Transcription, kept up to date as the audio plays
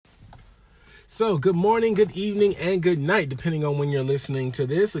So good morning, good evening, and good night, depending on when you're listening to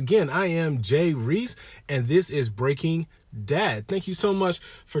this. Again, I am Jay Reese, and this is Breaking Dad. Thank you so much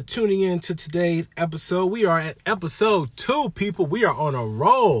for tuning in to today's episode. We are at episode 2, people. We are on a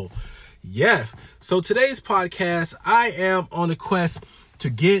roll. Yes. So today's podcast, I am on a quest to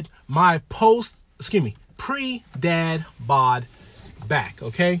get my pre-dad bod back,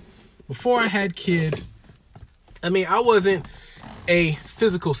 okay? Before I had kids, I wasn't a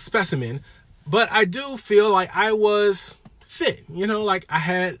physical specimen, but I do feel like I was fit,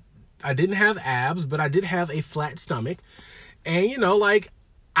 I didn't have abs, but I did have a flat stomach. And,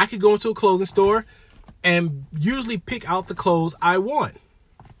 I could go into a clothing store and usually pick out the clothes I want.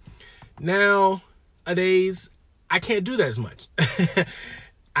 Nowadays, I can't do that as much.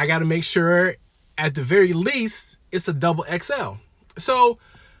 I got to make sure at the very least it's a double XL. So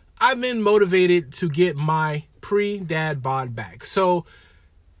I've been motivated to get my pre-dad bod back. So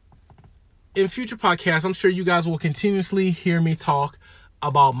in future podcasts, I'm sure you guys will continuously hear me talk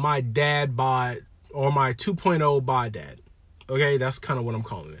about my dad bod or my 2.0 bod dad. Okay, that's kind of what I'm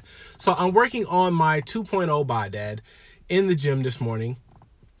calling it. So I'm working on my 2.0 bod dad in the gym this morning.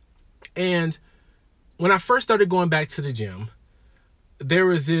 And when I first started going back to the gym, there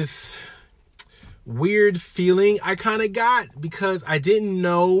was this weird feeling I kind of got because I didn't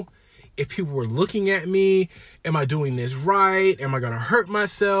know if people were looking at me. Am I doing this right? Am I going to hurt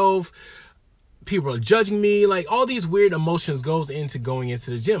myself? People are judging me. Like, all these weird emotions goes into going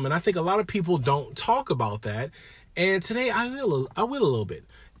into the gym. And I think a lot of people don't talk about that. And today I will a little bit.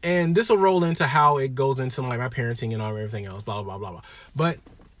 And this will roll into how it goes into my parenting and everything else, blah, blah, blah, blah. But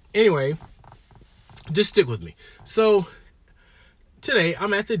anyway, just stick with me. So today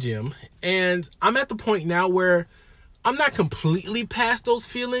I'm at the gym and I'm at the point now where I'm not completely past those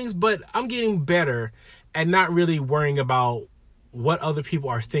feelings, but I'm getting better at not really worrying about what other people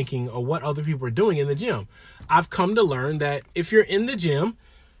are thinking or what other people are doing in the gym. I've come to learn that if you're in the gym,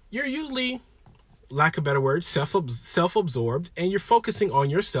 you're usually, lack of a better word, self-absorbed, and you're focusing on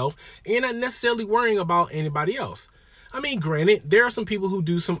yourself and you're not necessarily worrying about anybody else. Granted, there are some people who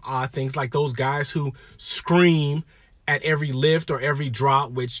do some odd things, like those guys who scream at every lift or every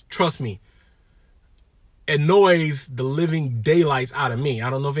drop, which, trust me, annoys the living daylights out of me. I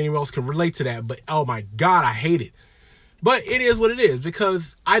don't know if anyone else can relate to that, but oh my God, I hate it. But it is what it is,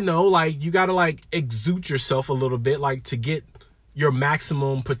 because I know, you got to, exude yourself a little bit, to get your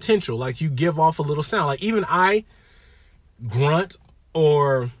maximum potential. You give off a little sound. Even I grunt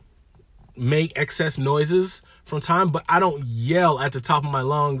or make excess noises from time, but I don't yell at the top of my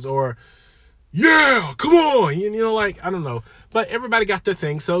lungs or, yeah, come on, I don't know. But everybody got their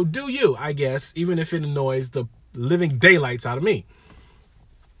thing, so do you, I guess, even if it annoys the living daylights out of me.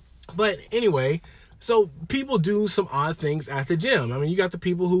 But anyway, so people do some odd things at the gym. You got the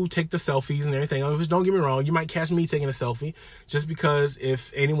people who take the selfies and everything. Don't get me wrong, you might catch me taking a selfie just because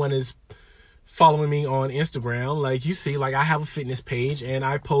if anyone is following me on Instagram, you see, I have a fitness page and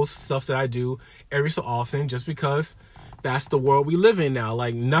I post stuff that I do every so often just because that's the world we live in now.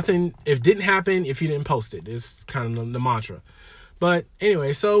 Nothing, if didn't happen, if you didn't post it. It's kind of the mantra. But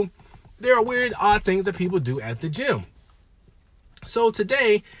anyway, so there are weird, odd things that people do at the gym. So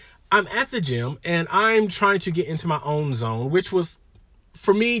today, I'm at the gym and I'm trying to get into my own zone, which was,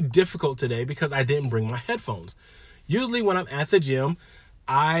 for me, difficult today because I didn't bring my headphones. Usually when I'm at the gym,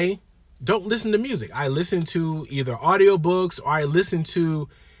 I don't listen to music. I listen to either audiobooks or I listen to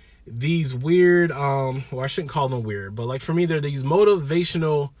these weird, I shouldn't call them weird, but for me, they're these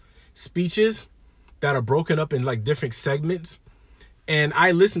motivational speeches that are broken up in different segments. And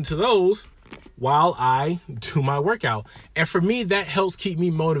I listen to those while I do my workout. And for me, that helps keep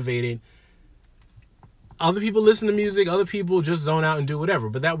me motivated. Other people listen to music, other people just zone out and do whatever,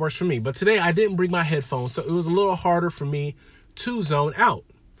 but that works for me. But today I didn't bring my headphones, so it was a little harder for me to zone out.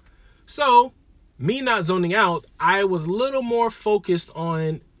 So me not zoning out, I was a little more focused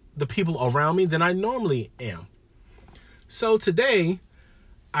on the people around me than I normally am. So today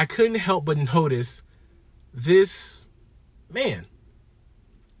I couldn't help but notice this man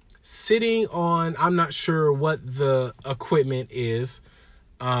sitting on, I'm not sure what the equipment is.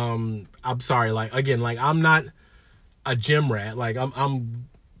 I'm sorry, I'm not a gym rat.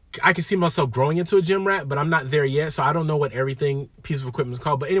 I can see myself growing into a gym rat, but I'm not there yet. So I don't know what piece of equipment is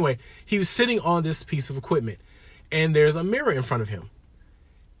called. But anyway, he was sitting on this piece of equipment and there's a mirror in front of him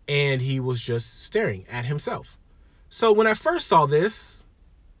and he was just staring at himself. So when I first saw this,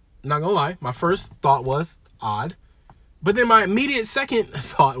 not gonna lie, my first thought was odd. But then my immediate second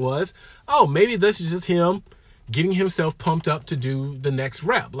thought was, oh, maybe this is just him getting himself pumped up to do the next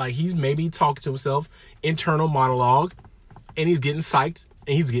rep. He's maybe talking to himself, internal monologue, and he's getting psyched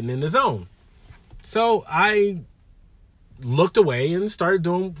and he's getting in the zone. So I looked away and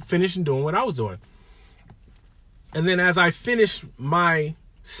started finishing doing what I was doing. And then as I finished my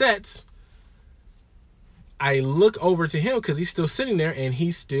sets, I look over to him because he's still sitting there and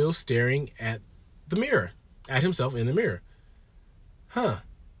he's still staring at the mirror, at himself in the mirror.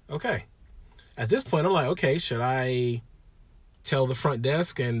 Okay. At this point, I'm like, okay, should I tell the front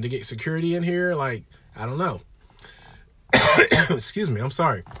desk and to get security in here? Like, I don't know. Excuse me. I'm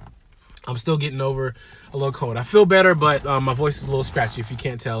sorry. I'm still getting over a little cold. I feel better, but my voice is a little scratchy if you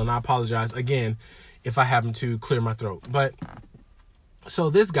can't tell. And I apologize again if I happen to clear my throat. But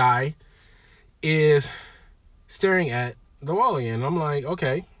so this guy is staring at the wall again. I'm like,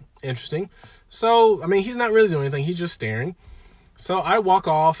 okay, interesting. So, I mean, he's not really doing anything. He's just staring. So I walk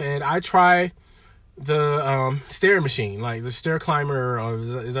off and I try the stair machine, like the stair climber, or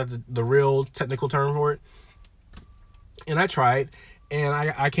is that the real technical term for it? And I tried, and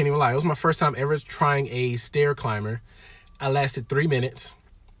I can't even lie. It was my first time ever trying a stair climber. I lasted 3 minutes,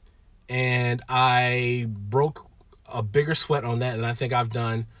 and I broke a bigger sweat on that than I think I've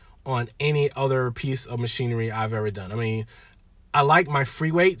done on any other piece of machinery I've ever done. I mean, I like my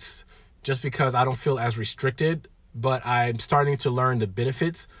free weights just because I don't feel as restricted, but I'm starting to learn the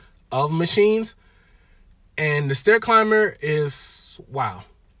benefits of machines. And the stair climber is, wow.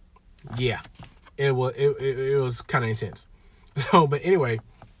 Yeah, it was kind of intense. So, but anyway,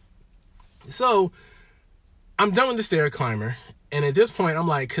 so I'm done with the stair climber. And at this point, I'm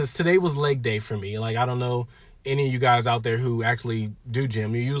like, because today was leg day for me. Like, I don't know any of you guys out there who actually do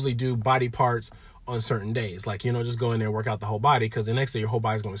gym. You usually do body parts on certain days. Like, you know, just go in there and work out the whole body, because the next day your whole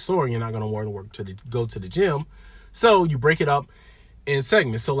body's going to be sore and you're not going to want to go to the gym. So you break it up in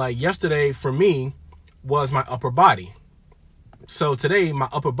segments. So like yesterday for me was my upper body. So today my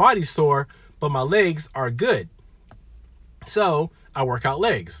upper body's sore, but my legs are good. So I work out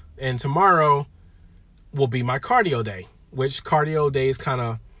legs. And tomorrow will be my cardio day, which cardio days kind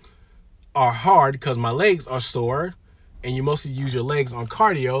of are hard because my legs are sore and you mostly use your legs on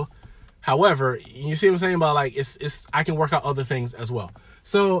cardio. However, you see what I'm saying about like, I can work out other things as well.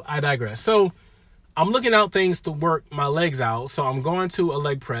 So I digress. So I'm looking out things to work my legs out. So I'm going to a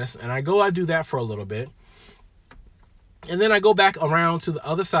leg press and I do that for a little bit. And then I go back around to the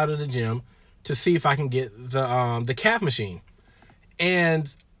other side of the gym to see if I can get the calf machine.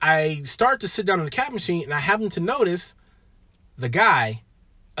 And I start to sit down on the calf machine and I happen to notice the guy,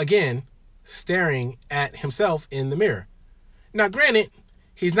 again, staring at himself in the mirror. Now, granted,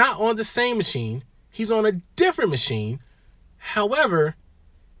 he's not on the same machine. He's on a different machine. However,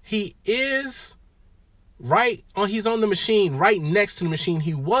 he's on the machine right next to the machine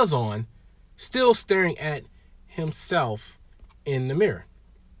he was on, still staring at himself in the mirror.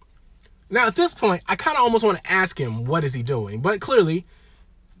 Now, at this point, I kind of almost want to ask him, what is he doing? But clearly,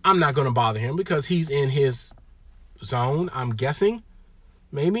 I'm not going to bother him because he's in his zone, I'm guessing.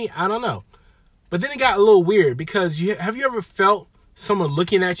 Maybe, I don't know. But then it got a little weird because have you ever felt someone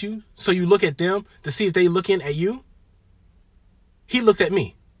looking at you? So you look at them to see if they looking at you? He looked at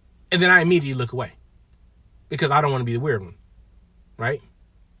me. And then I immediately look away because I don't want to be the weird one. Right?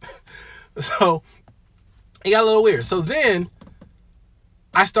 So it got a little weird. So then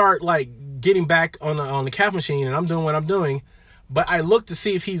I start like getting back on the calf machine and I'm doing what I'm doing. But I look to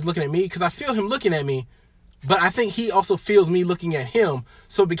see if he's looking at me because I feel him looking at me. But I think he also feels me looking at him.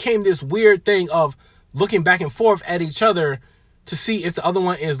 So it became this weird thing of looking back and forth at each other to see if the other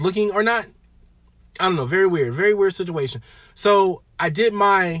one is looking or not. I don't know. Very weird situation. So I did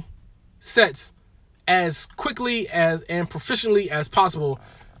my sets as quickly and proficiently as possible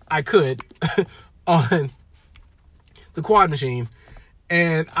I could on the quad machine.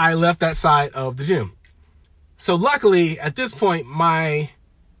 And I left that side of the gym. So luckily, at this point, my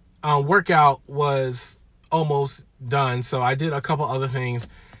workout was almost done. So I did a couple other things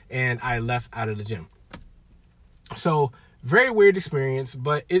and I left out of the gym. So very weird experience,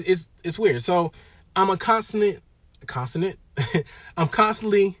 but it's weird. So I'm constantly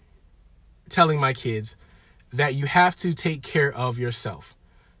telling my kids that you have to take care of yourself,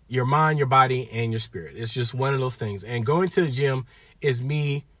 your mind, your body, and your spirit. It's just one of those things. And going to the gym is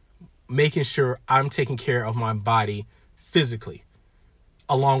me making sure I'm taking care of my body physically,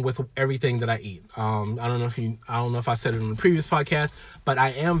 along with everything that I eat. I don't know if I said it in the previous podcast, but I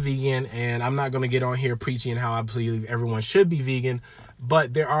am vegan, and I'm not going to get on here preaching how I believe everyone should be vegan,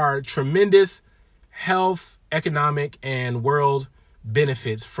 but there are tremendous health, economic, and world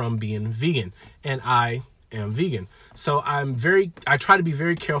benefits from being vegan, and I am vegan. So I try to be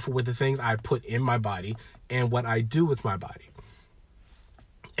very careful with the things I put in my body and what I do with my body.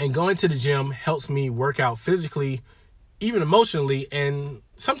 And going to the gym helps me work out physically, even emotionally, and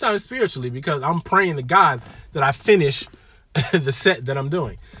sometimes spiritually, because I'm praying to God that I finish the set that I'm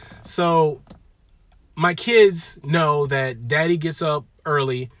doing. So my kids know that daddy gets up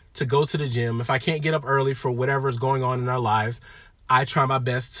early to go to the gym. If I can't get up early for whatever is going on in our lives, I try my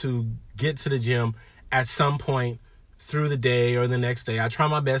best to get to the gym at some point through the day or the next day. I try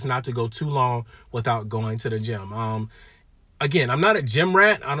my best not to go too long without going to the gym. Again, I'm not a gym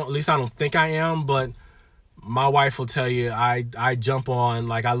rat. At least I don't think I am, but my wife will tell you I jump on,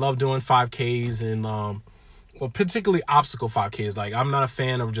 like, I love doing 5Ks and, well, particularly obstacle 5Ks. Like, I'm not a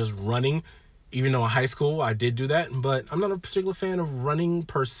fan of just running, even though in high school I did do that, but I'm not a particular fan of running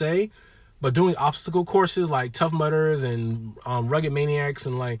per se, but doing obstacle courses like Tough Mudders and Rugged Maniacs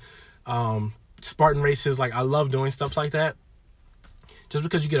and like Spartan races. Like, I love doing stuff like that just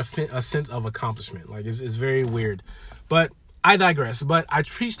because you get a sense of accomplishment. Like, it's very weird, but I digress. But I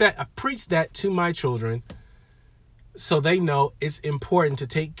preach that to my children so they know it's important to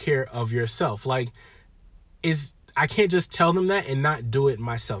take care of yourself. Like, I can't just tell them that and not do it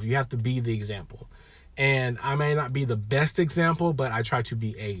myself. You have to be the example. And I may not be the best example, but I try to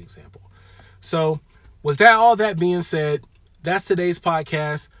be a example. So with that, all that being said, that's today's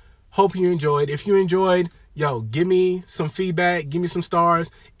podcast. Hope you enjoyed. If you enjoyed, give me some feedback. Give me some stars.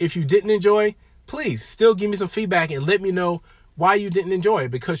 If you didn't enjoy, please still give me some feedback and let me know why you didn't enjoy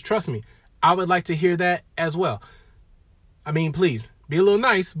it. Because trust me, I would like to hear that as well. I mean, please be a little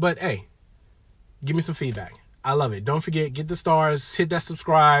nice, but hey, give me some feedback. I love it. Don't forget, get the stars, hit that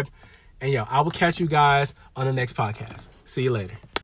subscribe, and I will catch you guys on the next podcast. See you later.